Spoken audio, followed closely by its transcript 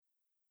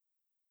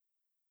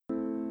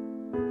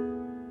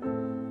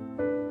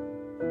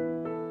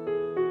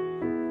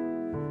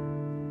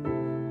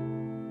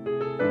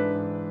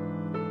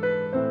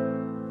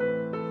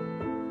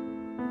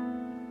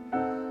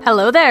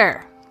Hello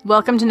there!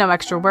 Welcome to No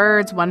Extra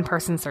Words, One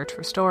Person Search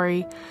for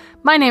Story.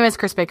 My name is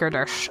Chris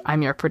Baker-Dersch.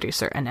 I'm your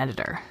producer and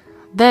editor.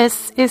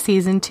 This is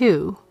Season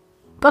 2,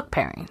 Book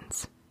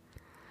Pairings.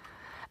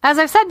 As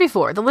I've said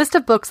before, the list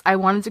of books I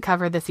wanted to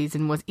cover this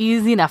season was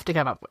easy enough to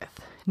come up with.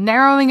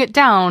 Narrowing it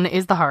down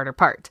is the harder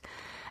part.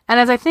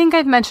 And as I think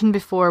I've mentioned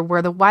before,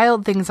 Where the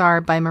Wild Things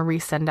Are by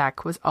Maurice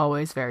Sendak was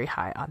always very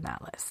high on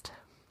that list.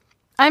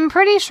 I'm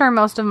pretty sure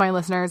most of my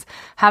listeners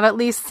have at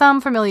least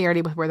some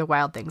familiarity with Where the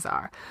Wild Things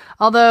Are.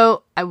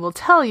 Although, I will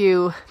tell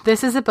you,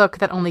 this is a book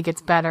that only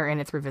gets better in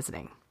its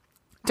revisiting.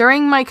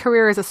 During my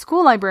career as a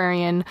school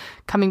librarian,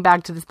 coming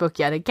back to this book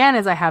yet again,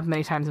 as I have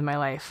many times in my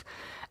life,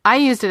 I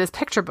used it as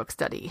picture book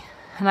study.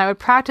 And I would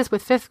practice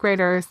with fifth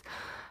graders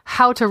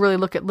how to really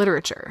look at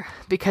literature,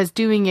 because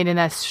doing it in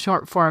a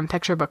short form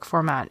picture book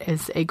format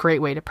is a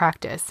great way to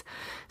practice.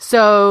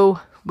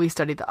 So we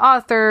studied the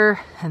author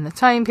and the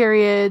time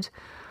period.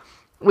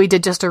 We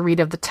did just a read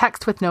of the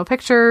text with no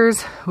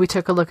pictures. We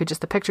took a look at just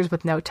the pictures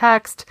with no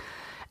text.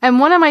 And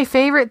one of my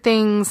favorite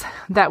things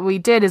that we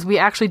did is we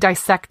actually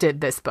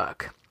dissected this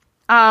book.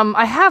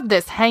 I have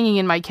this hanging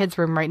in my kids'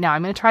 room right now.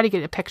 I'm going to try to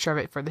get a picture of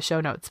it for the show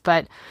notes.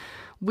 But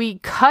we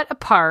cut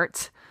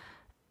apart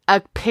a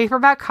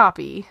paperback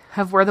copy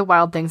of Where the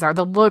Wild Things Are.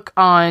 The look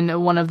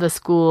on one of the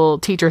school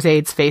teachers'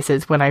 aides'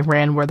 faces when I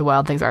ran Where the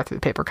Wild Things Are through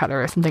the paper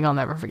cutter is something I'll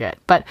never forget.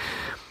 But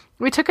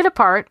we took it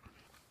apart.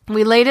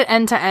 We laid it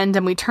end to end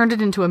and we turned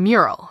it into a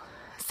mural.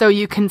 So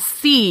you can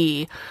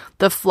see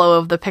the flow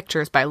of the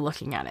pictures by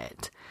looking at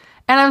it.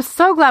 And I'm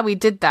so glad we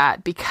did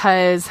that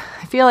because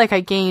I feel like I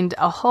gained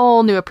a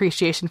whole new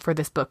appreciation for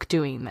this book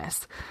doing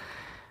this.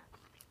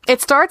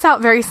 It starts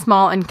out very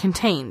small and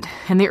contained.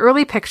 In the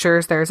early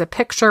pictures, there's a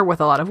picture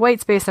with a lot of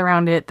white space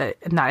around it,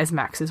 and that is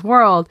Max's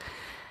world.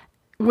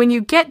 When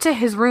you get to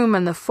his room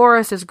and the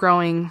forest is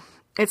growing,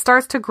 it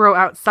starts to grow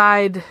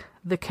outside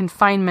the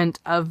confinement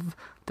of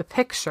the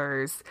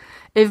pictures.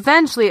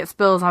 Eventually it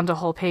spills onto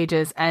whole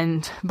pages,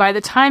 and by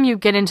the time you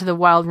get into the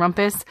Wild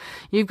Rumpus,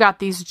 you've got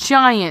these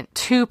giant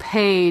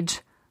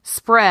 2-page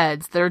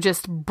spreads that are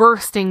just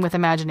bursting with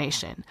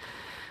imagination,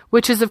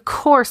 which is of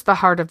course the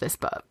heart of this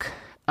book.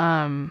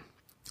 And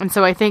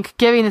so I think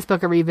giving this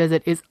book a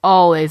revisit is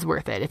always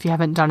worth it. If you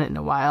haven't done it in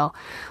a while,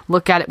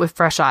 look at it with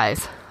fresh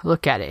eyes.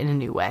 Look at it in a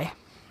new way.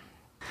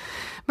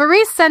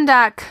 Maurice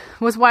Sendak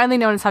was widely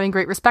known as having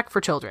great respect for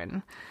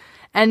children.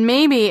 And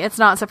maybe it's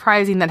not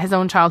surprising that his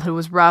own childhood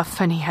was rough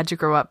and he had to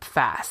grow up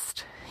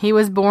fast. He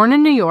was born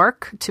in New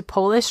York to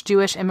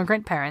Polish-Jewish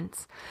immigrant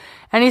parents,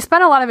 and he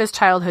spent a lot of his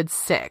childhood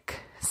sick.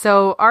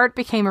 So art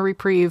became a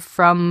reprieve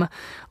from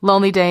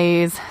lonely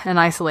days and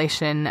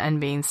isolation and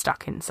being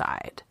stuck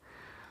inside.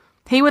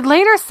 He would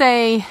later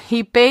say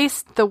he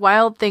based the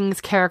Wild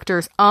Things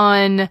characters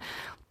on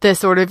the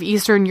sort of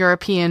Eastern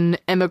European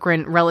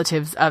immigrant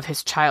relatives of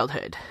his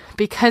childhood.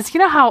 Because you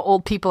know how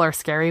old people are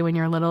scary when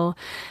you're little?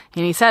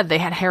 And he said they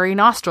had hairy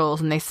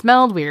nostrils and they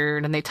smelled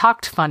weird and they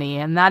talked funny,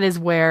 and that is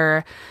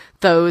where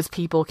those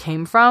people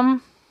came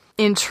from.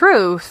 In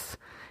truth,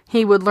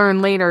 he would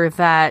learn later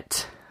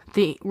that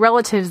the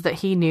relatives that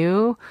he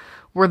knew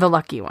were the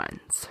lucky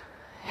ones.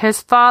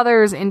 His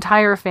father's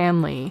entire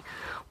family,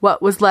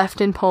 what was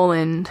left in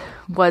Poland,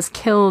 was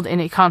killed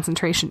in a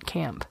concentration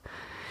camp.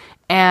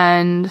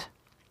 And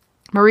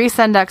Maurice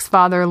Sendak's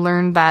father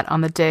learned that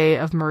on the day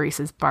of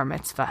Maurice's bar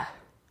mitzvah.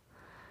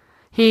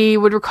 He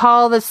would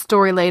recall this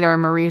story later,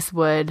 Maurice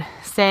would,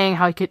 saying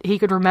how he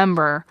could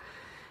remember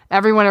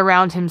everyone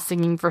around him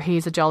singing for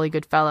He's a Jolly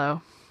Good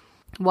Fellow,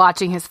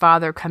 watching his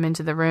father come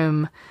into the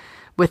room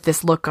with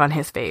this look on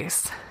his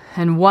face,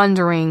 and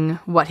wondering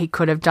what he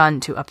could have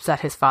done to upset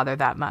his father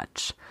that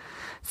much.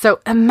 So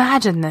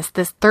imagine this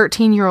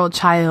 13-year-old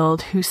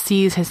child who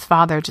sees his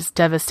father just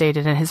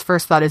devastated, and his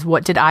first thought is,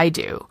 what did I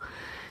do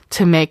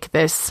to make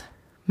this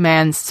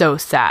man so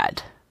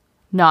sad?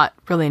 Not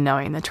really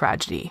knowing the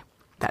tragedy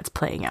that's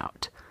playing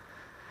out.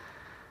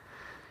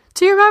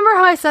 Do you remember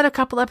how I said a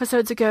couple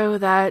episodes ago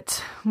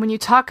that when you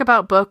talk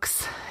about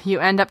books, you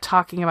end up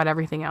talking about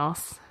everything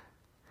else?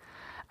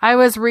 I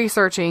was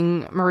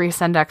researching Maurice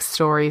Sendak's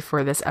story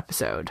for this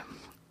episode.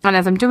 And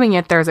as I'm doing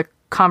it, there's a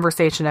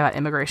conversation about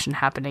immigration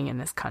happening in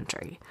this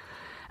country.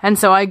 And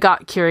so I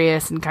got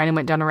curious and kind of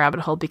went down a rabbit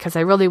hole because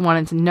I really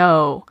wanted to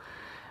know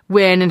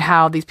when and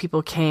how these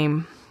people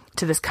came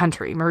to this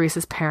country,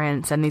 Maurice's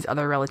parents and these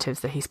other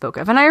relatives that he spoke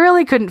of. And I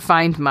really couldn't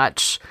find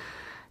much.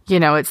 You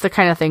know, it's the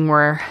kind of thing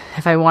where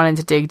if I wanted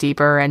to dig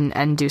deeper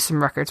and do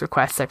some records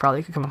requests, I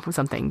probably could come up with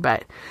something.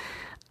 But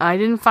I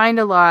didn't find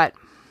a lot.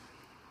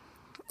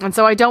 And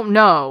so I don't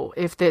know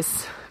if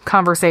this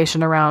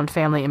conversation around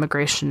family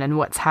immigration and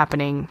what's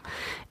happening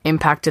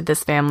impacted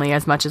this family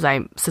as much as I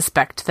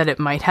suspect that it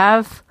might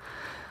have.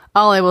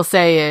 All I will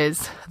say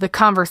is the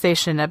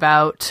conversation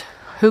about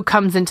who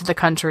comes into the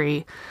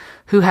country,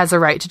 who has a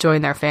right to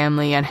join their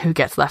family, and who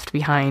gets left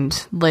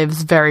behind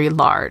lives very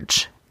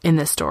large in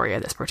this story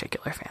of this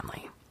particular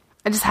family.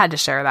 I just had to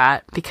share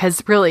that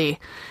because really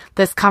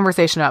this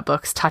conversation about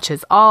books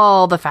touches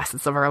all the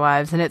facets of our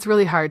lives, and it's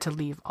really hard to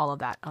leave all of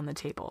that on the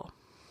table.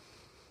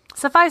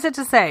 Suffice it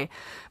to say,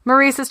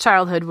 Maurice's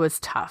childhood was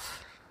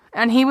tough.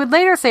 And he would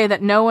later say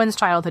that no one's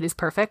childhood is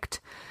perfect,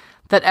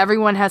 that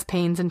everyone has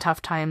pains and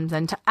tough times,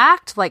 and to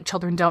act like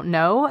children don't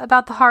know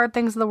about the hard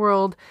things of the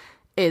world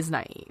is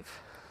naive.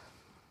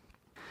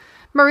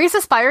 Maurice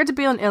aspired to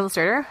be an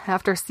illustrator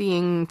after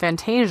seeing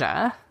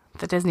Fantasia,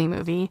 the Disney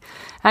movie,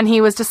 and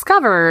he was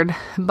discovered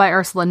by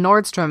Ursula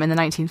Nordstrom in the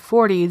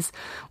 1940s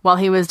while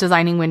he was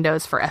designing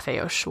windows for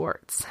FAO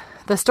Schwarz.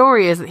 The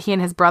story is that he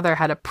and his brother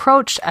had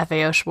approached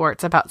FAO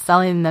Schwarz about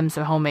selling them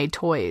some homemade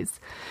toys,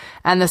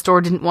 and the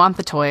store didn't want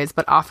the toys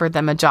but offered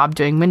them a job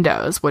doing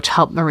windows, which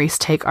helped Maurice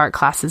take art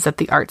classes at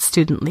the Art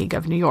Student League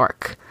of New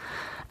York,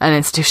 an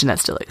institution that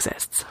still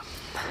exists.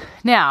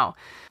 Now,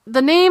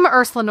 the name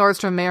Ursula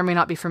Nordstrom may or may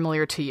not be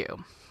familiar to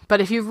you,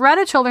 but if you've read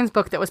a children's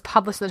book that was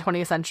published in the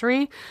 20th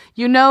century,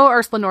 you know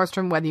Ursula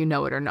Nordstrom whether you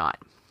know it or not.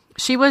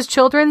 She was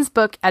children's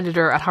book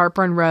editor at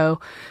Harper & Row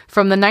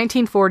from the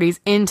 1940s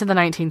into the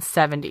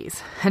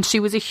 1970s, and she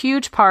was a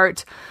huge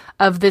part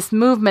of this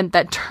movement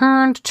that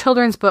turned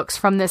children's books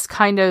from this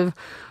kind of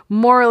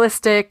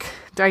moralistic,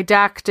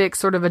 didactic,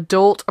 sort of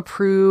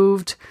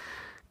adult-approved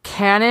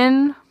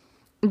canon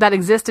that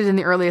existed in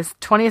the earliest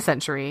 20th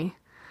century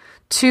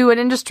to an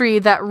industry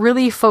that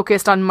really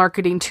focused on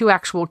marketing to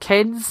actual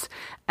kids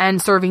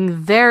and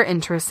serving their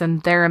interests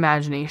and their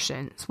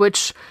imaginations,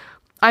 which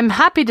I'm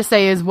happy to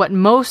say is what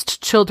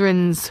most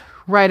children's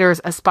writers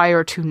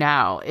aspire to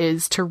now,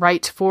 is to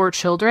write for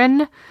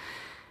children.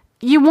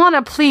 You want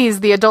to please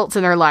the adults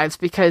in their lives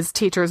because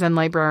teachers and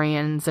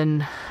librarians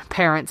and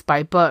parents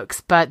buy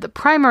books, but the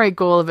primary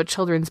goal of a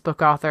children's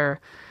book author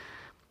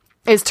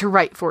is to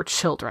write for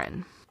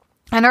children.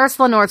 And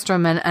Ursula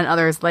Nordstrom and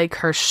others like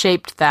her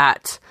shaped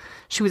that.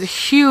 She was a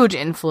huge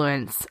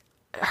influence.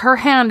 Her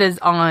hand is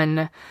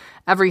on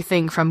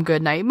everything from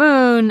Goodnight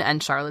Moon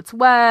and Charlotte's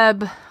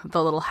Web,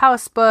 the Little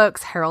House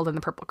books, Harold and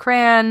the Purple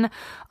Crayon,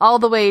 all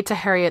the way to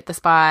Harriet the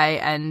Spy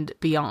and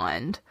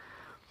beyond.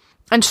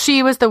 And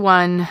she was the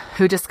one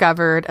who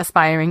discovered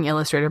aspiring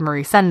illustrator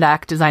Maurice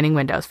Sendak designing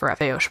windows for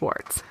FAO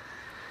Schwarz.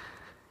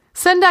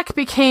 Sendak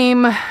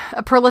became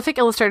a prolific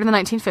illustrator in the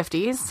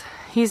 1950s.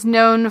 He's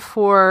known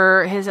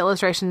for his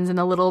illustrations in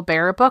the Little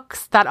Bear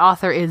books. That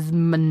author is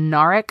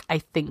Monarch. I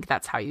think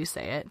that's how you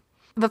say it.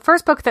 The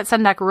first book that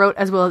Sendak wrote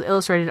as well as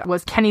illustrated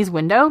was Kenny's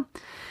Window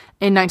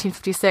in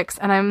 1956,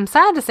 and I'm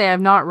sad to say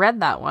I've not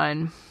read that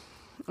one.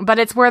 But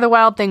it's Where the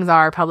Wild Things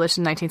Are, published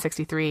in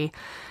 1963,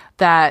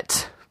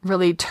 that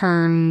really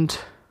turned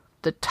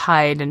the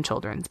tide in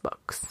children's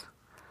books.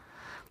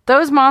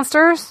 Those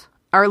monsters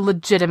are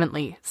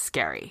legitimately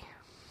scary.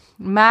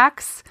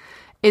 Max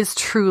is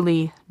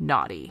truly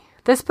naughty.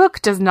 This book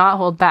does not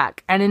hold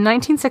back, and in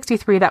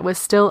 1963 that was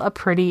still a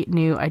pretty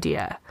new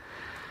idea.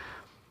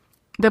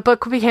 The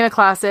book became a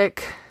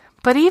classic,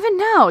 but even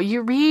now,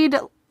 you read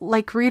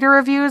reader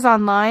reviews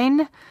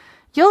online,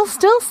 you'll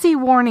still see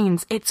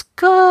warnings. It's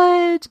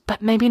good,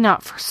 but maybe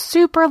not for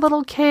super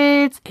little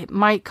kids. It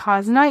might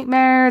cause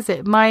nightmares.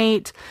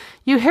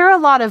 You hear a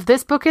lot of,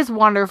 this book is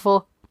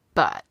wonderful,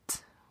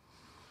 but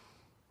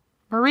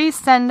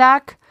Maurice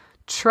Sendak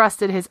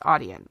trusted his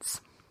audience.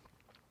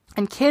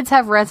 And kids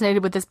have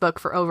resonated with this book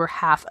for over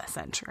half a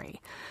century.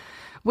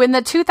 When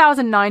the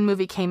 2009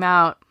 movie came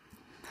out,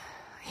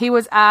 he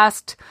was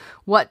asked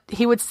what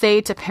he would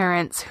say to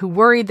parents who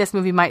worried this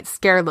movie might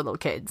scare little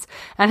kids.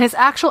 And his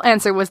actual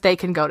answer was, they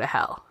can go to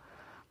hell.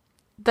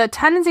 The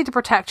tendency to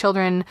protect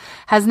children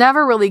has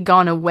never really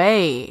gone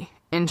away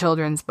in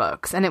children's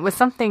books. And it was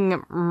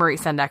something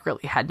Maurice Sendak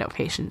really had no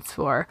patience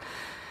for.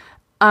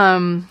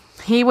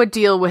 He would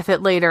deal with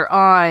it later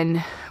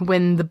on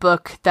when the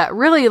book that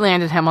really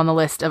landed him on the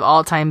list of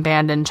all-time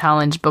banned and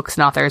challenged books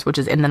and authors, which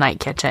is In the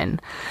Night Kitchen.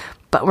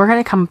 But we're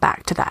going to come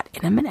back to that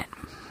in a minute.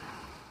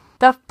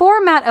 The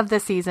format of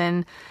this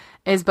season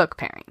is book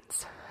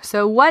pairings.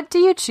 So what do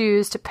you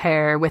choose to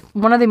pair with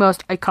one of the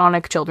most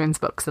iconic children's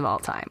books of all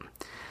time?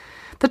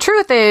 The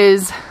truth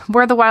is,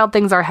 Where the Wild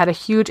Things Are had a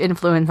huge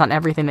influence on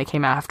everything that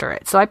came after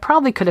it. So I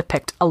probably could have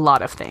picked a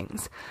lot of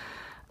things.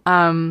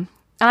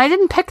 And I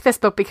didn't pick this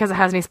book because it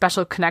has any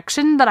special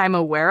connection that I'm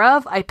aware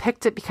of. I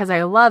picked it because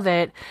I love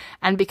it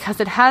and because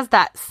it has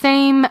that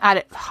same, at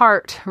its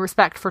heart,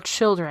 respect for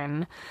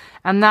children.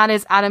 And that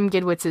is Adam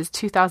Gidwitz's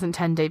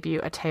 2010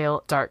 debut, A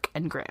Tale Dark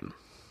and Grim.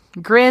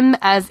 Grim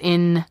as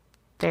in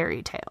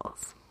fairy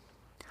tales.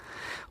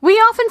 We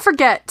often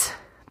forget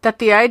that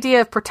the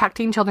idea of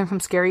protecting children from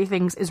scary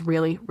things is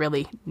really,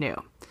 really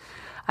new.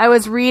 I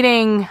was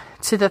reading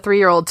to the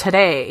 3-year-old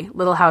today,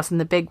 Little House in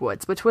the Big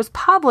Woods, which was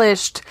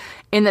published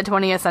in the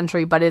 20th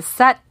century, but is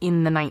set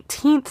in the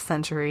 19th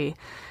century.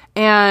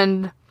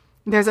 And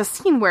there's a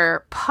scene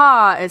where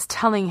Pa is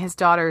telling his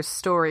daughters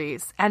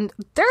stories, and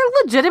they're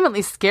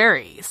legitimately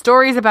scary.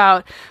 Stories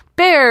about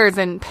bears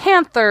and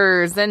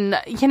panthers and,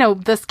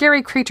 the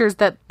scary creatures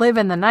that live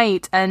in the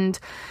night. And,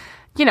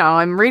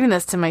 I'm reading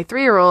this to my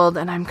 3-year-old,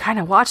 and I'm kind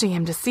of watching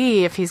him to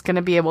see if he's going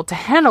to be able to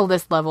handle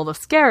this level of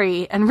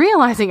scary, and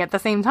realizing at the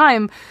same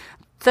time,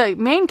 the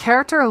main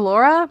character,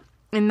 Laura,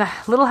 in the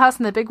Little House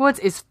in the Big Woods,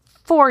 is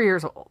 4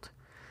 years old.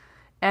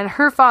 And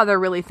her father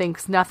really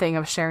thinks nothing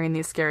of sharing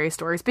these scary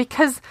stories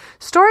because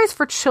stories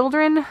for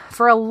children,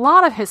 for a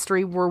lot of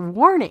history, were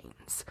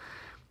warnings.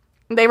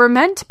 They were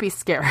meant to be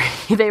scary.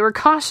 They were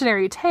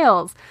cautionary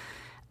tales.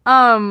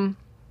 And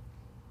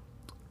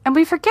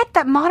we forget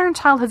that modern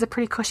childhood is a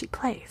pretty cushy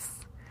place.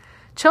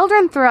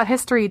 Children throughout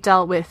history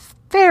dealt with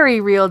very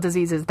real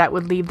diseases that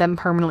would leave them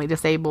permanently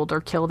disabled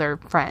or kill their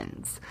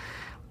friends.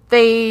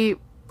 They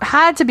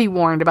had to be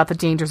warned about the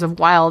dangers of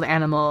wild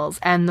animals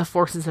and the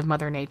forces of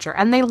Mother Nature,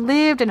 and they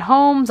lived in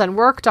homes and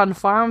worked on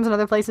farms and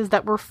other places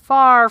that were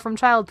far from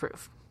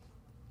childproof.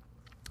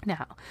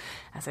 Now,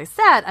 as I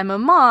said, I'm a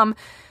mom,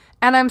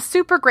 and I'm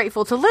super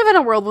grateful to live in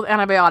a world with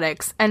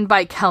antibiotics and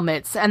bike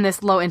helmets and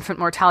this low infant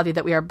mortality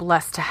that we are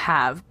blessed to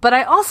have. But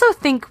I also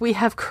think we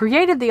have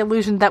created the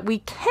illusion that we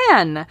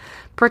can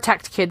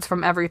protect kids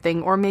from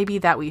everything, or maybe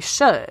that we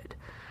should.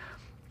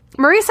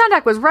 Maurice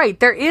Sendak was right.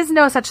 There is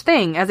no such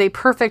thing as a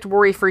perfect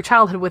worry-free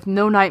childhood with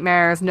no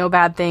nightmares, no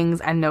bad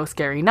things, and no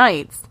scary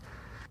nights.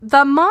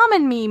 The mom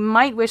in me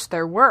might wish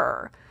there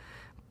were,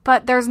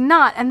 but there's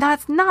not, and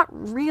that's not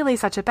really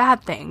such a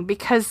bad thing,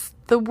 because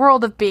the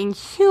world of being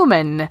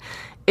human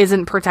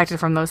isn't protected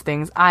from those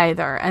things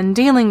either, and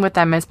dealing with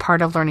them is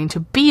part of learning to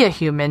be a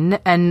human,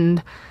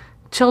 and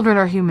children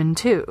are human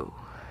too.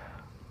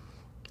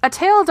 A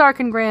Tale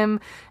Dark and Grim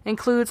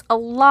includes a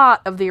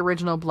lot of the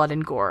original blood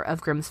and gore of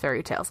Grimm's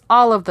fairy tales,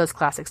 all of those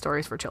classic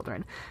stories for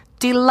children.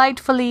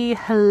 Delightfully,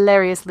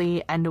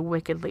 hilariously, and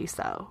wickedly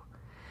so.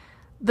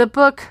 The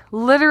book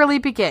literally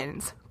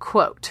begins,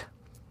 quote,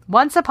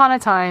 "Once upon a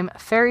time,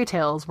 fairy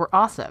tales were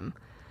awesome.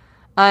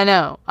 I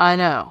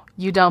know,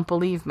 you don't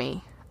believe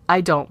me.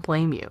 I don't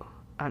blame you,"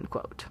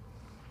 unquote.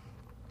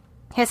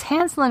 His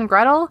Hansel and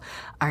Gretel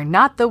are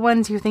not the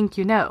ones you think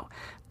you know.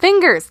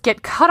 Fingers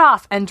get cut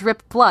off and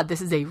drip blood.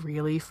 This is a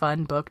really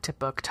fun book to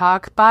book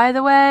talk, by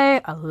the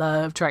way. I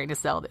love trying to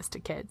sell this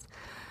to kids.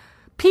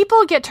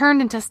 People get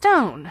turned into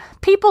stone.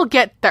 People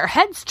get their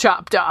heads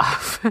chopped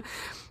off.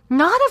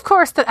 Not, of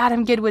course, that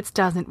Adam Gidwitz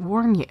doesn't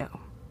warn you.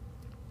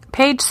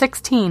 Page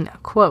 16,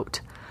 quote,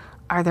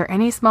 "Are there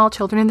any small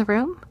children in the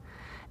room?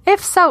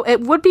 If so,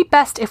 it would be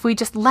best if we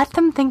just let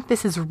them think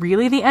this is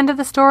really the end of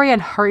the story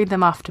and hurry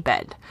them off to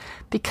bed.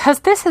 Because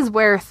this is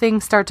where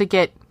things start to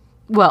get,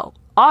 well,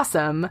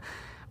 awesome,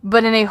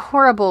 but in a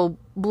horrible,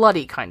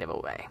 bloody kind of a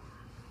way,"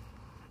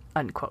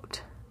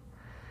 unquote.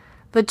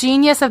 The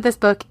genius of this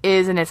book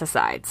is in its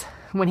asides,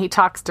 when he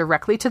talks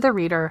directly to the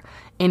reader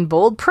in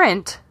bold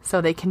print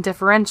so they can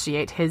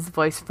differentiate his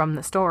voice from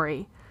the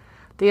story.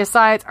 The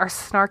asides are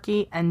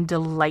snarky and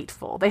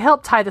delightful. They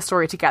help tie the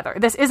story together.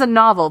 This is a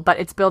novel, but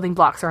its building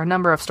blocks are a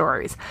number of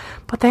stories.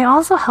 But they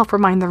also help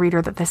remind the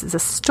reader that this is a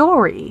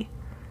story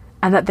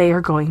and that they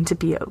are going to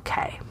be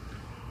okay.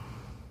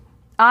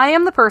 I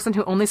am the person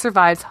who only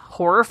survives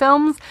horror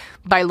films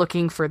by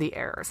looking for the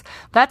errors.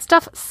 That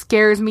stuff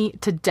scares me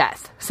to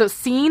death. So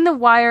seeing the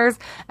wires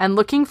and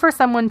looking for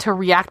someone to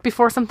react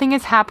before something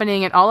is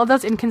happening and all of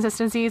those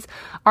inconsistencies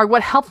are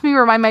what helps me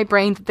remind my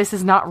brain that this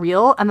is not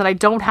real and that I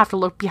don't have to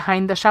look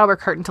behind the shower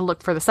curtain to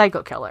look for the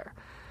psycho killer.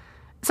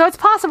 So it's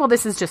possible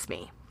this is just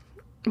me.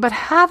 But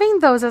having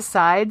those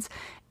asides,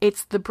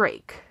 it's the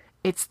break.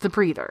 It's the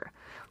breather.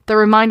 The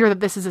reminder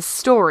that this is a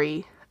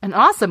story, an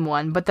awesome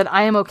one, but that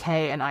I am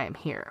okay and I am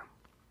here.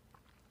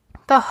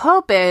 The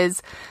hope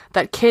is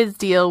that kids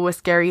deal with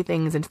scary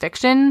things in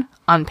fiction,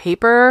 on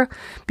paper,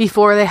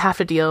 before they have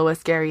to deal with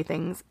scary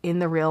things in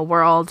the real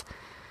world.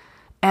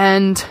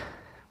 And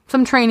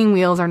some training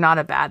wheels are not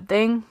a bad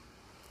thing.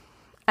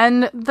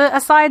 And the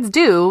asides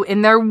do,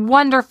 in their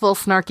wonderful,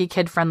 snarky,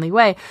 kid-friendly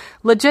way,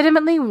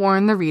 legitimately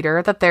warn the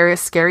reader that there is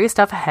scary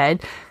stuff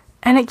ahead,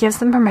 and it gives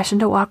them permission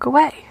to walk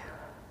away.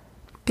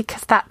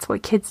 Because that's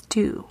what kids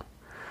do.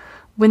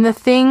 When the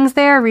things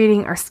they are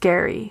reading are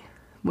scary,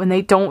 when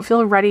they don't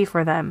feel ready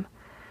for them,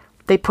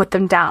 they put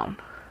them down.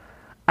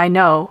 I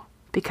know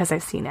because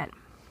I've seen it.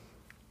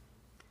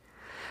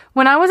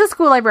 When I was a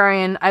school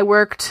librarian, I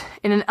worked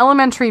in an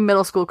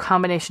elementary-middle school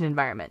combination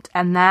environment,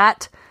 and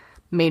that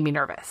made me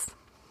nervous.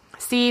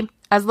 See,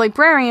 as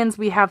librarians,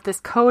 we have this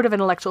code of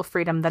intellectual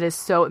freedom that is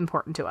so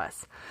important to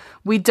us.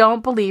 We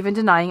don't believe in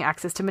denying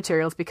access to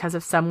materials because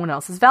of someone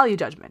else's value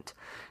judgment.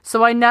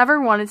 So I never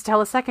wanted to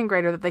tell a second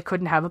grader that they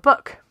couldn't have a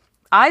book.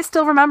 I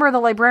still remember the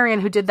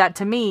librarian who did that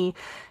to me.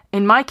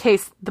 In my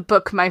case, the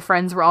book my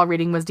friends were all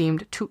reading was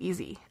deemed too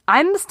easy.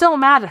 I'm still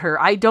mad at her.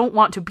 I don't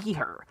want to be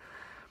her.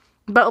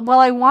 But while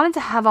I wanted to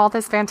have all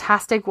this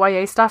fantastic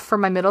YA stuff for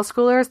my middle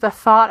schoolers, the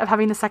thought of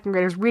having the second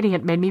graders reading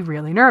it made me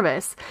really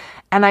nervous.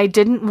 And I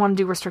didn't want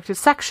to do restricted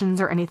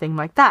sections or anything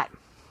like that.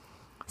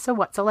 So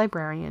what's a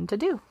librarian to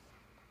do?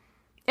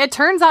 It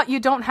turns out you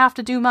don't have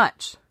to do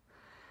much.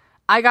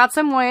 I got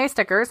some YA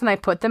stickers and I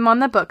put them on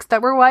the books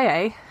that were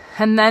YA.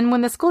 And then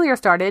when the school year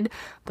started,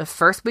 the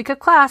first week of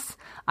class,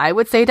 I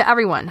would say to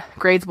everyone,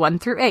 grades 1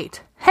 through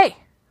 8, "Hey,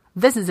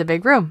 this is a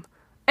big room.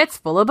 It's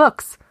full of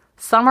books.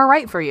 Some are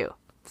right for you.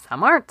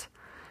 Some aren't.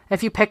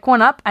 If you pick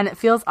one up and it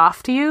feels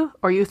off to you,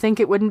 or you think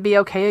it wouldn't be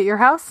okay at your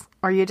house,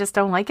 or you just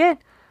don't like it,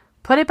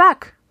 put it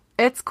back.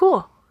 It's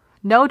cool.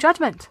 No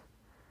judgment."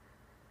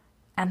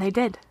 And they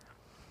did.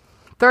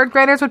 Third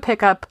graders would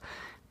pick up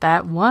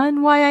that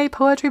one YA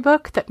poetry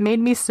book that made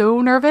me so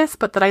nervous,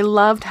 but that I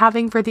loved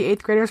having for the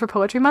 8th graders for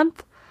Poetry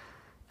Month.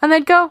 And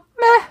they'd go,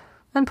 meh,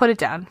 and put it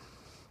down.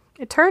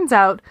 It turns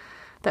out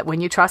that when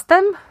you trust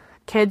them,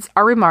 kids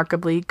are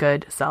remarkably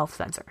good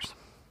self-censors.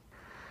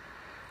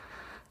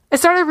 I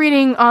started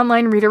reading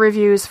online reader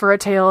reviews for A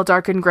Tale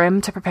Dark and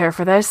Grim to prepare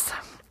for this.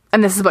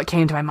 And this is what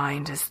came to my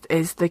mind,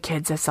 is the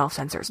kids as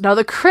self-censors. Now,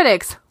 the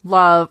critics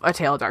love A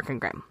Tale Dark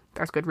and Grim.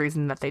 There's good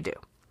reason that they do.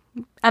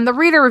 And the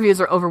reader reviews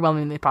are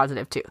overwhelmingly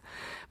positive, too.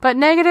 But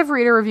negative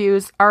reader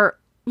reviews are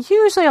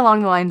usually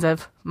along the lines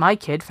of, my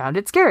kid found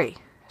it scary.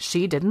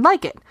 She didn't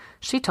like it.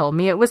 She told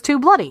me it was too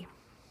bloody.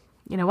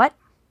 You know what?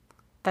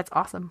 That's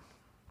awesome.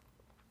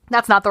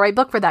 That's not the right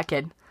book for that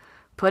kid.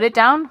 Put it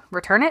down,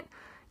 return it,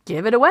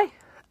 give it away.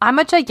 I'm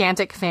a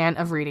gigantic fan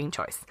of reading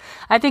choice.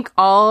 I think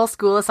all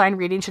school-assigned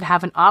reading should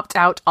have an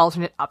opt-out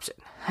alternate option.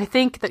 I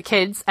think that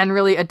kids, and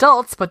really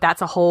adults, but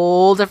that's a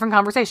whole different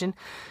conversation,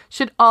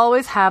 should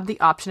always have the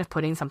option of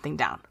putting something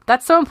down.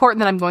 That's so important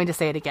that I'm going to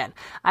say it again.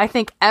 I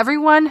think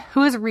everyone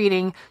who is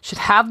reading should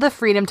have the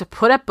freedom to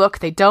put a book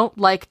they don't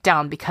like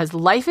down, because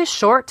life is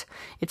short,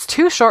 it's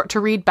too short to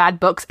read bad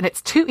books, and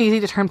it's too easy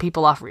to turn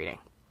people off reading.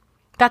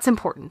 That's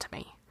important to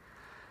me.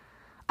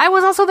 I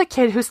was also the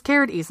kid who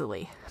scared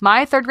easily.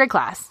 My 3rd grade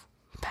class,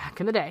 back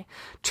in the day,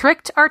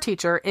 tricked our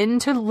teacher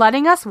into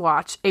letting us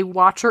watch A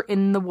Watcher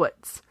in the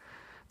Woods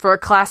for a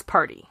class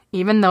party,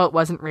 even though it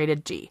wasn't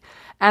rated G.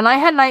 And I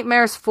had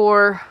nightmares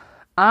for,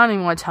 I don't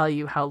even want to tell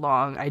you how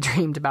long I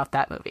dreamed about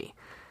that movie.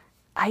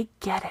 I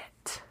get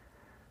it.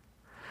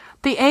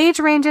 The age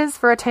ranges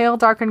for A Tale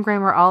Dark and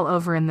Grim are all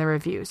over in the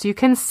reviews. You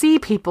can see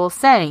people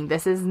saying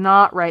this is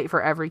not right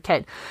for every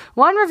kid.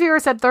 One reviewer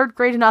said 3rd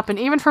grade and up, and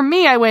even for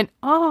me, I went,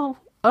 oh,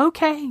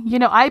 okay. You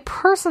know, I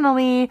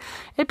personally,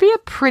 it'd be a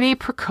pretty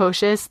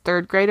precocious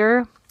 3rd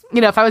grader. You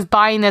know, if I was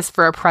buying this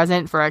for a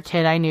present for a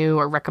kid I knew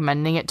or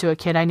recommending it to a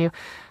kid I knew,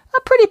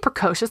 a pretty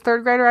precocious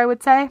 3rd grader, I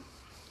would say.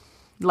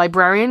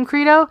 Librarian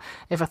credo,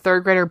 if a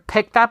 3rd grader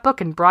picked that book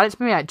and brought it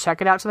to me, I'd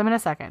check it out to them in a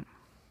second.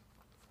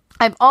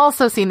 I've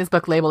also seen this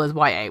book labeled as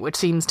YA, which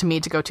seems to me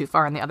to go too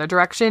far in the other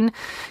direction,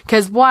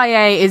 because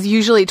YA is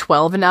usually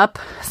 12 and up.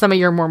 Some of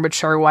your more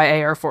mature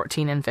YA are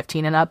 14 and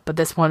 15 and up, but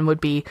this one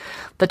would be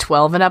the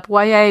 12 and up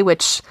YA,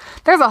 which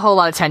there's a whole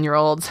lot of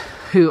 10-year-olds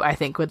who I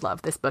think would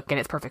love this book, and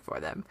it's perfect for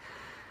them.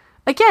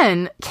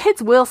 Again,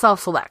 kids will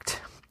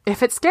self-select.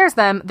 If it scares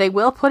them, they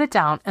will put it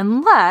down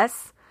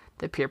unless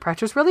the peer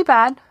pressure is really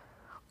bad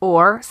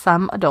or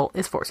some adult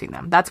is forcing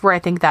them. That's where I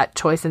think that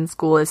choice in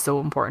school is so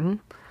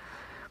important.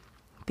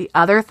 The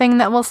other thing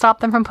that will stop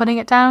them from putting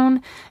it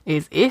down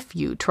is if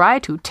you try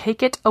to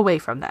take it away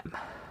from them.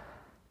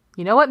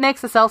 You know what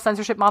makes the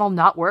self-censorship model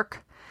not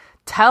work?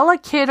 Tell a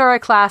kid or a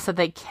class that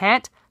they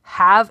can't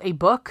have a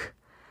book,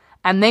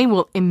 and they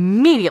will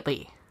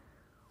immediately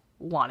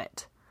want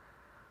it.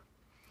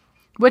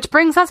 Which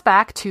brings us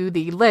back to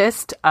the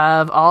list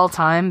of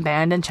all-time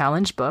banned and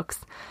challenged books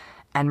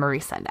and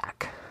Maurice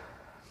Sendak.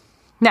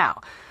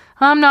 Now,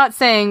 I'm not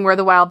saying Where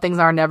the Wild Things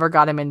Are never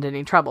got him into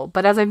any trouble,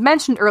 but as I've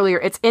mentioned earlier,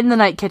 it's in the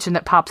Night Kitchen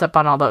that pops up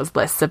on all those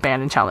lists of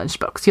banned and challenged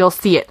books. You'll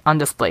see it on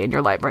display in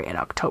your library in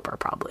October,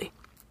 probably.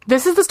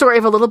 This is the story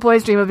of a little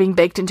boy's dream of being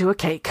baked into a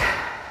cake.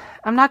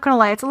 I'm not going to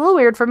lie, it's a little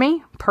weird for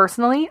me,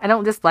 personally. I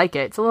don't dislike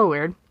it. It's a little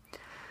weird.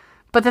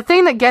 But the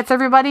thing that gets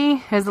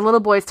everybody is the little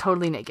boy's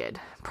totally naked,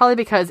 probably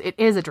because it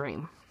is a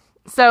dream.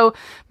 So,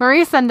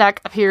 Maurice Sendak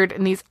appeared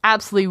in these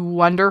absolutely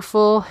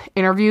wonderful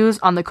interviews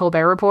on the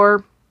Colbert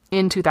Report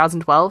in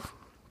 2012.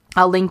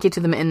 I'll link you to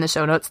them in the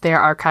show notes. They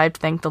are archived,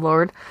 thank the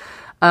Lord.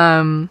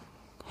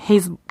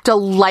 He's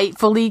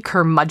delightfully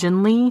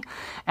curmudgeonly,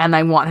 and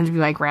I want him to be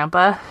my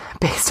grandpa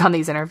based on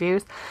these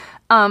interviews.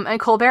 And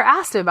Colbert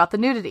asked him about the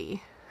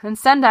nudity. And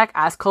Sendak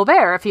asked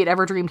Colbert if he had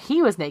ever dreamed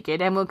he was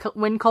naked, and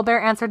when Colbert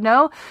answered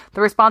no,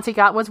 the response he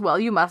got was, well,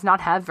 you must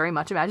not have very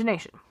much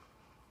imagination.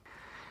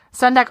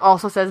 Sendak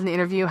also says in the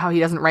interview how he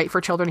doesn't write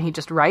for children, he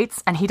just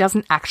writes, and he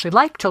doesn't actually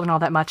like children all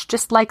that much,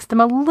 just likes them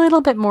a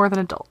little bit more than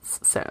adults.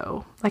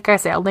 So, like I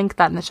say, I'll link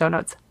that in the show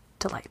notes.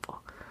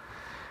 Delightful.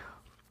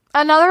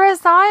 Another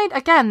aside,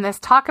 again, this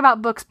talk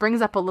about books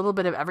brings up a little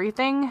bit of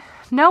everything.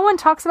 No one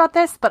talks about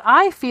this, but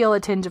I feel a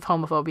tinge of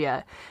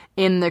homophobia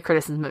in the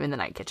criticism of In the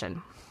Night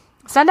Kitchen.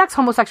 Sendak's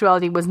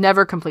homosexuality was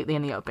never completely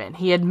in the open.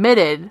 He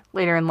admitted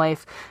later in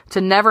life to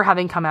never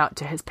having come out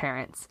to his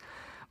parents.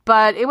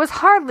 But it was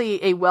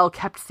hardly a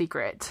well-kept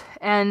secret,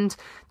 and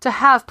to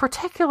have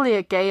particularly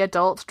a gay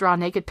adult draw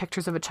naked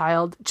pictures of a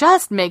child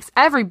just makes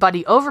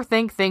everybody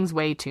overthink things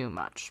way too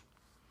much.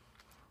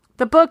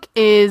 The book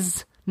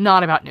is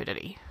not about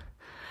nudity,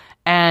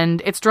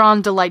 and it's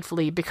drawn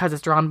delightfully because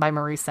it's drawn by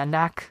Maurice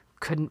Sendak.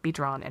 Couldn't be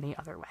drawn any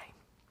other way.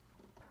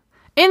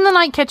 In the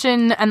Night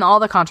Kitchen, and all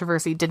the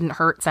controversy didn't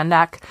hurt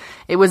Sendak.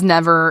 It was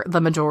never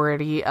the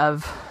majority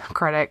of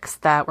critics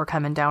that were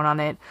coming down on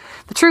it.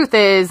 The truth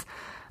is,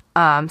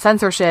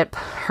 censorship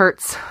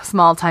hurts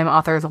small-time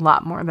authors a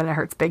lot more than it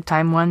hurts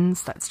big-time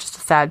ones. That's just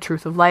a sad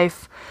truth of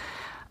life.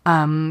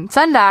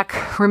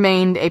 Sendak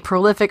remained a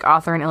prolific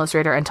author and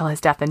illustrator until his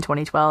death in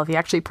 2012. He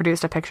actually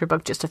produced a picture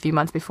book just a few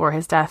months before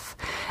his death,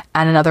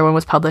 and another one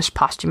was published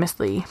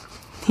posthumously.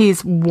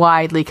 He's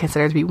widely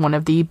considered to be one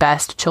of the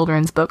best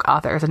children's book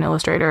authors and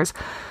illustrators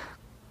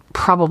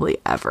probably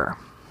ever.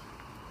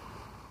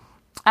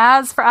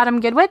 As for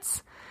Adam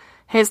Gidwitz,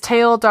 his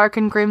Tale, Dark,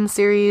 and Grimm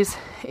series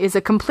is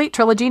a complete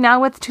trilogy now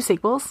with 2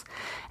 sequels,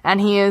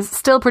 and he is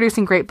still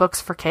producing great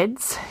books for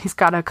kids. He's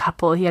got a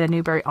couple. He had a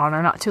Newbery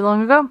Honor not too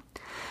long ago.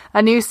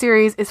 A new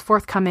series is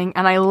forthcoming,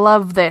 and I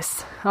love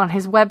this. On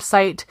his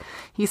website,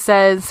 he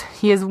says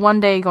he is one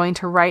day going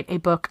to write a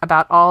book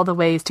about all the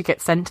ways to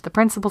get sent to the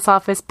principal's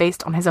office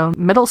based on his own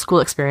middle school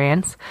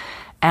experience,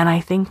 and I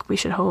think we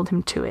should hold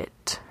him to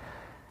it.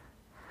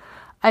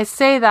 I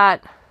say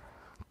that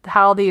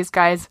how these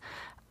guys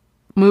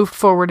moved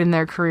forward in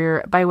their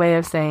career by way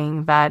of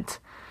saying that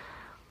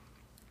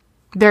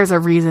there's a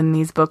reason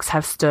these books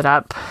have stood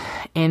up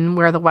in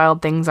Where the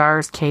Wild Things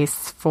Are's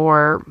case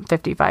for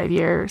 55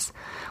 years.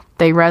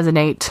 They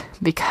resonate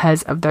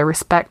because of their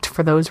respect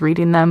for those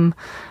reading them,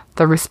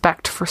 the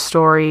respect for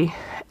story,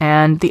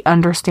 and the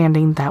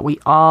understanding that we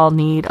all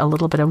need a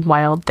little bit of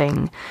wild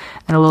thing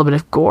and a little bit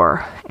of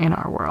gore in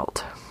our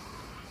world.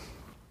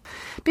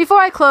 Before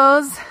I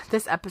close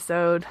this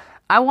episode,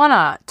 I want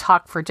to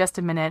talk for just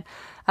a minute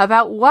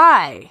about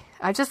why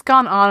I've just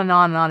gone on and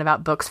on and on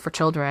about books for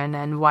children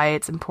and why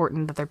it's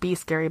important that there be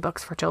scary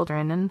books for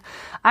children. And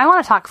I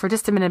want to talk for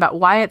just a minute about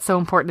why it's so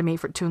important to me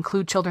to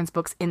include children's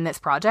books in this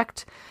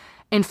project.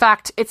 In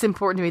fact, it's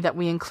important to me that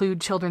we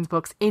include children's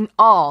books in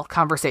all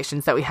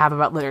conversations that we have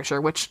about literature,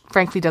 which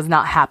frankly does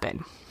not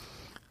happen.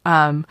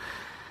 I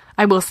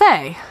will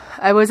say,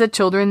 I was a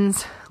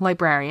children's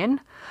librarian.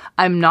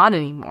 I'm not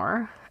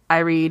anymore. I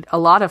read a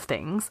lot of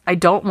things. I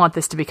don't want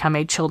this to become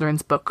a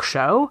children's book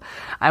show.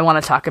 I want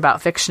to talk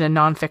about fiction and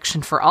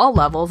nonfiction for all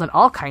levels and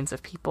all kinds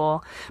of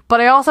people.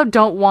 But I also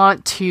don't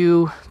want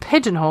to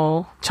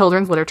pigeonhole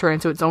children's literature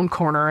into its own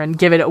corner and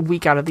give it a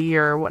week out of the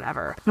year or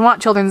whatever. I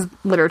want children's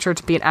literature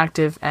to be an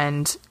active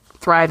and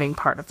thriving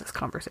part of this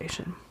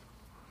conversation.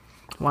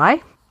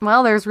 Why?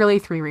 Well, there's really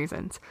 3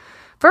 reasons.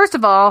 First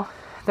of all,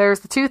 there's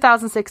the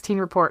 2016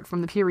 report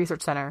from the Pew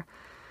Research Center.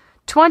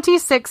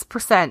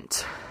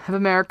 26% of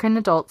American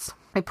adults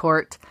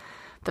report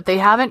that they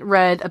haven't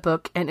read a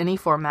book in any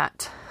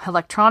format,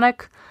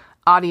 electronic,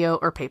 audio,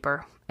 or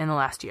paper, in the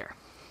last year.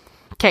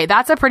 Okay,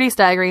 that's a pretty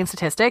staggering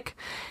statistic,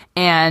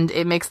 and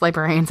it makes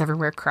librarians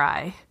everywhere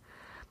cry.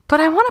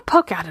 But I want to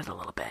poke at it a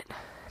little bit,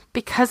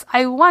 because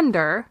I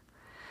wonder,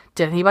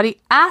 did anybody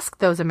ask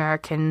those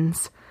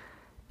Americans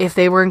if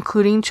they were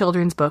including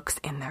children's books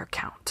in their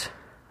count?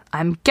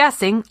 I'm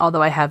guessing,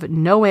 although I have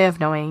no way of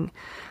knowing,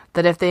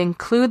 that if they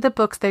include the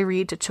books they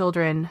read to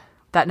children,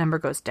 that number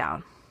goes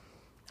down.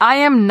 I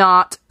am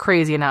not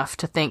crazy enough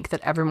to think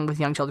that everyone with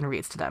young children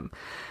reads to them.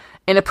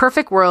 In a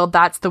perfect world,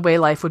 that's the way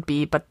life would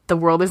be, but the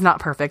world is not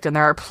perfect, and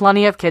there are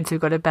plenty of kids who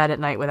go to bed at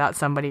night without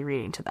somebody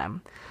reading to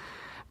them.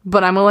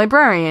 But I'm a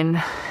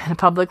librarian in a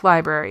public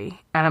library,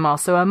 and I'm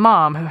also a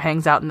mom who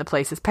hangs out in the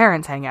places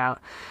parents hang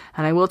out,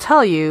 and I will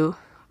tell you,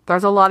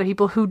 there's a lot of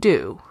people who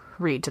do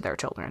read to their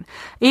children.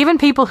 Even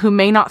people who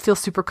may not feel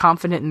super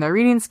confident in their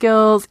reading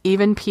skills,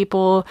 even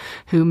people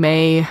who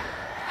may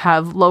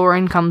have lower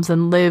incomes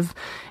and live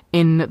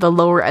in the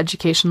lower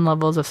education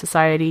levels of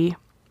society.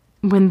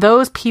 When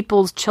those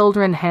people's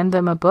children hand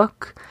them a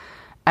book,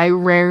 I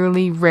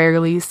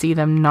rarely see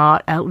them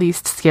not at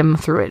least skim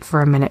through it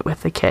for a minute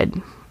with the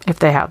kid, if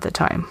they have the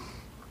time.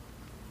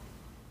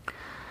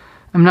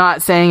 I'm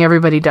not saying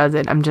everybody does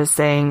it. I'm just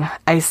saying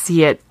I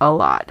see it a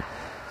lot.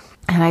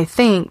 And I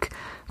think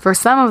for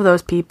some of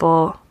those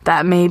people,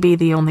 that may be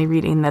the only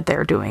reading that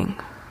they're doing,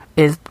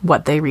 is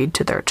what they read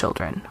to their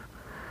children.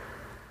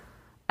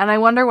 And I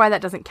wonder why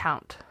that doesn't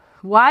count.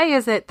 Why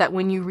is it that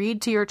when you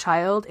read to your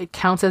child, it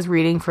counts as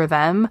reading for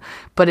them,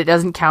 but it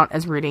doesn't count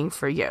as reading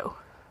for you?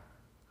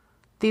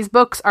 These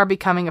books are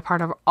becoming a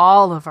part of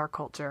all of our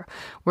culture.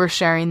 We're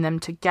sharing them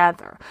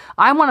together.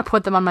 I want to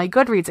put them on my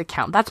Goodreads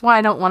account. That's why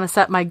I don't want to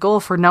set my goal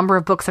for number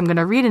of books I'm going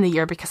to read in a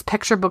year, because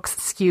picture books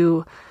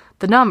skew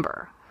the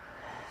number.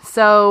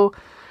 So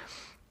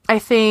I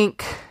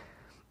think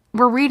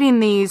we're reading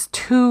these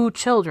to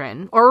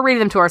children, or we're reading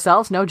them to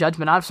ourselves. No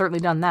judgment. I've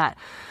certainly done that.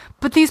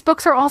 But these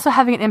books are also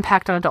having an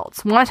impact on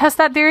adults. Want to test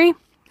that theory?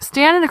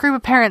 Stand in a group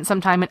of parents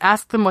sometime and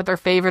ask them what their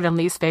favorite and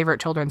least favorite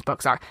children's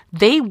books are.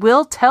 They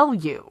will tell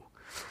you,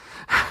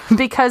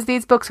 because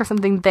these books are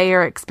something they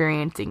are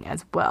experiencing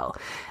as well.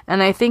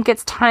 And I think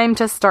it's time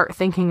to start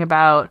thinking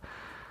about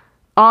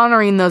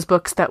honoring those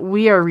books that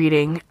we are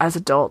reading as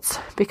adults,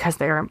 because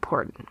they are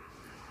important.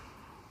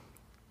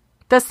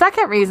 The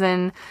second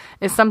reason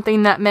is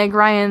something that Meg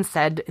Ryan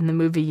said in the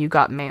movie You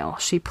Got Mail.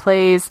 She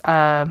plays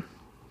a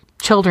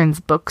children's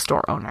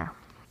bookstore owner.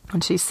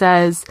 And she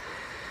says,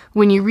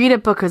 when you read a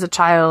book as a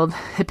child,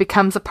 it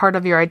becomes a part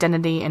of your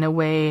identity in a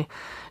way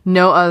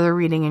no other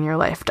reading in your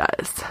life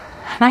does.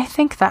 And I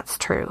think that's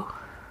true.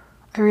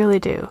 I really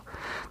do.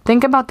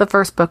 Think about the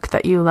first book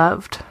that you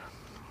loved.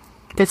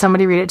 Did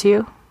somebody read it to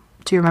you?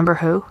 Do you remember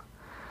who?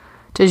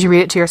 Did you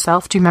read it to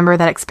yourself? Do you remember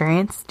that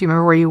experience? Do you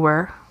remember where you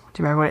were?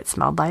 Do you remember what it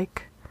smelled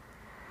like?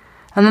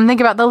 And then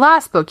think about the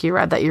last book you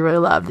read that you really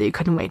loved that you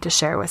couldn't wait to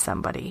share with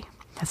somebody.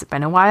 Has it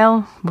been a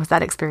while? Was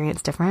that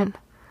experience different?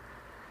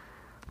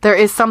 There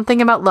is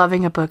something about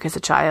loving a book as a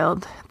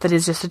child that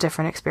is just a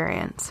different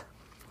experience.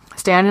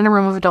 Stand in a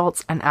room of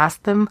adults and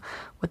ask them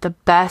what the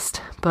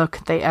best book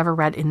they ever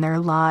read in their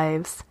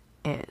lives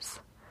is.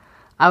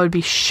 I would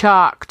be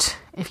shocked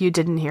if you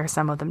didn't hear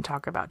some of them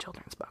talk about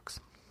children's books.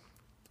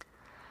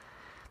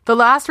 The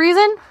last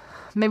reason,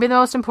 maybe the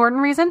most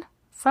important reason,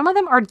 some of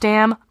them are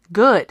damn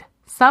good.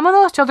 Some of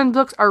those children's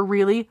books are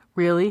really,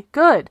 really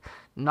good.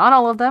 Not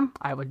all of them.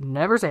 I would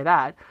never say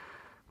that.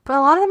 But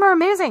a lot of them are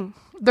amazing.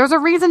 There's a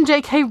reason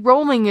J.K.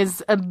 Rowling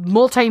is a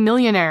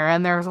multi-millionaire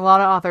and there's a lot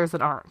of authors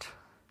that aren't.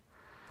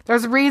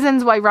 There's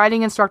reasons why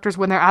writing instructors,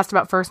 when they're asked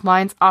about first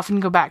lines, often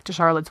go back to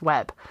Charlotte's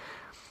Web.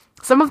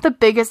 Some of the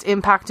biggest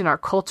impact in our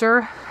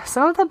culture,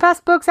 some of the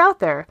best books out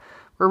there,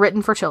 were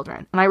written for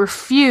children. And I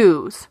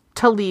refuse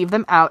to leave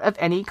them out of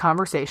any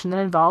conversation that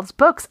involves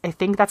books. I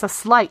think that's a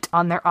slight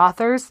on their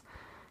authors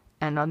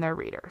and on their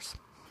readers.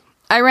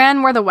 I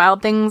ran Where the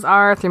Wild Things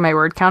Are through my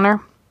word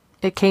counter.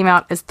 It came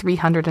out as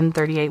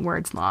 338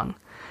 words long.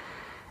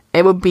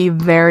 It would be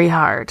very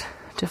hard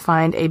to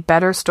find a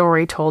better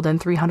story told in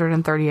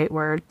 338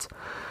 words,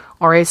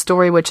 or a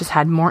story which has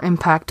had more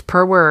impact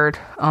per word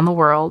on the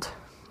world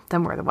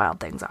than Where the Wild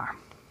Things Are.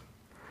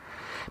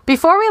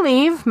 Before we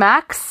leave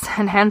Max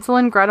and Hansel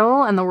and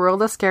Gretel and the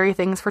world of scary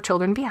things for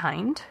children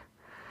behind,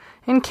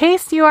 in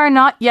case you are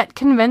not yet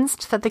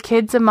convinced that the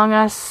kids among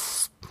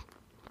us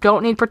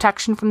don't need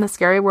protection from the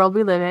scary world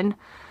we live in,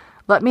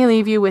 let me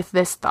leave you with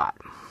this thought.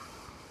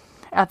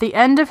 At the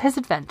end of his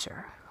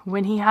adventure,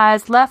 when he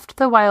has left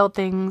the wild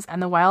things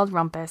and the wild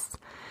rumpus,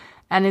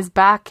 and is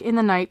back in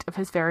the night of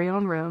his very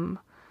own room,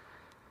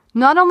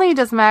 not only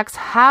does Max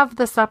have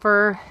the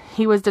supper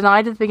he was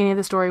denied at the beginning of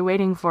the story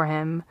waiting for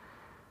him,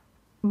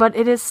 but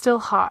it is still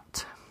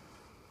hot.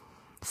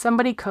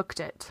 Somebody cooked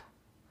it.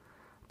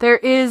 There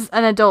is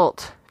an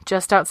adult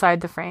just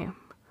outside the frame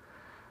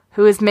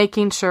who is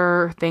making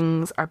sure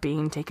things are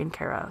being taken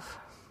care of.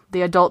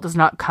 The adult does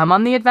not come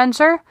on the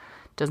adventure,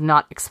 does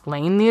not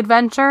explain the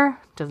adventure,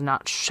 does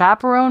not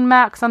chaperone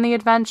Max on the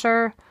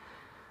adventure.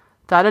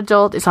 That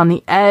adult is on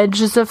the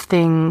edges of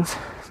things,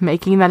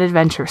 making that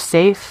adventure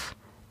safe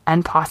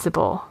and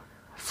possible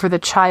for the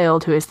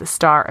child who is the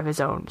star of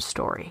his own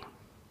story.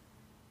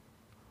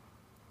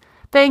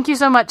 Thank you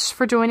so much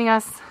for joining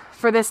us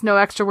for this No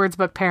Extra Words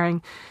book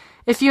pairing.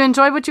 If you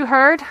enjoyed what you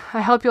heard,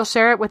 I hope you'll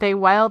share it with a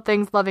Wild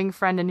Things loving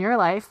friend in your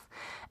life.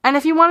 And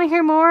if you want to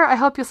hear more, I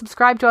hope you'll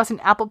subscribe to us in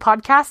Apple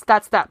Podcasts.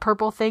 That's that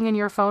purple thing in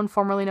your phone,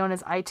 formerly known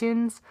as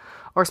iTunes,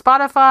 or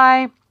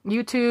Spotify,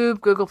 YouTube,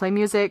 Google Play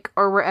Music,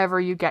 or wherever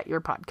you get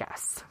your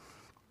podcasts.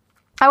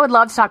 I would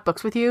love to talk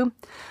books with you.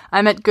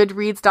 I'm at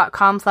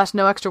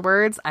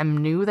goodreads.com/noextrawords. I'm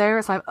new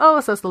there, so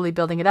I'm so slowly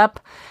building it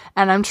up.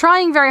 And I'm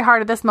trying very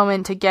hard at this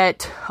moment to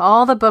get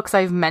all the books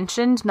I've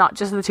mentioned, not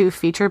just the two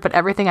featured, but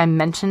everything I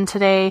mentioned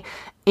today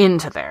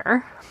into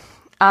there.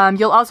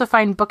 You'll also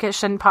find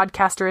bookish and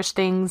podcasterish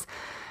things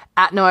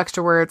at No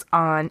Extra Words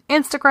on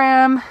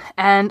Instagram,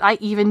 and I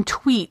even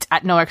tweet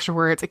at No Extra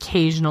Words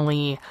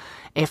occasionally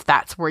if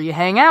that's where you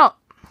hang out.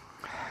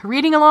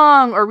 Reading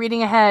along or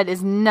reading ahead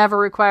is never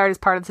required as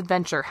part of this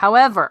adventure.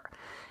 However,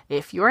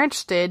 if you're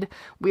interested,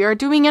 we are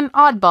doing an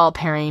oddball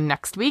pairing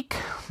next week.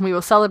 We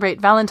will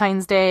celebrate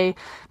Valentine's Day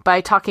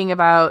by talking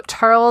about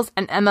Charles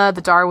and Emma,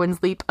 The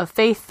Darwin's Leap of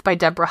Faith by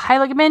Deborah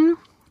Heiligman,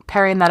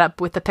 pairing that up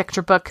with the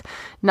picture book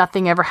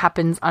Nothing Ever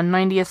Happens on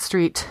 90th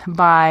Street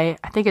by,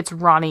 I think it's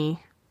Roni,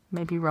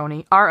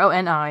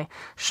 R-O-N-I,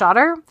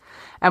 Schotter.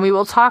 And we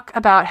will talk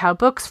about how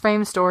books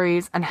frame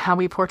stories and how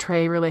we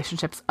portray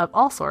relationships of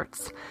all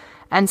sorts.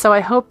 And so I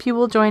hope you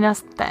will join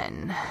us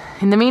then.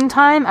 In the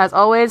meantime, as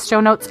always,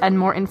 show notes and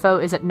more info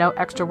is at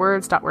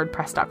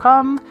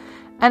noextrawords.wordpress.com.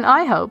 And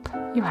I hope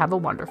you have a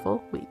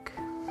wonderful week.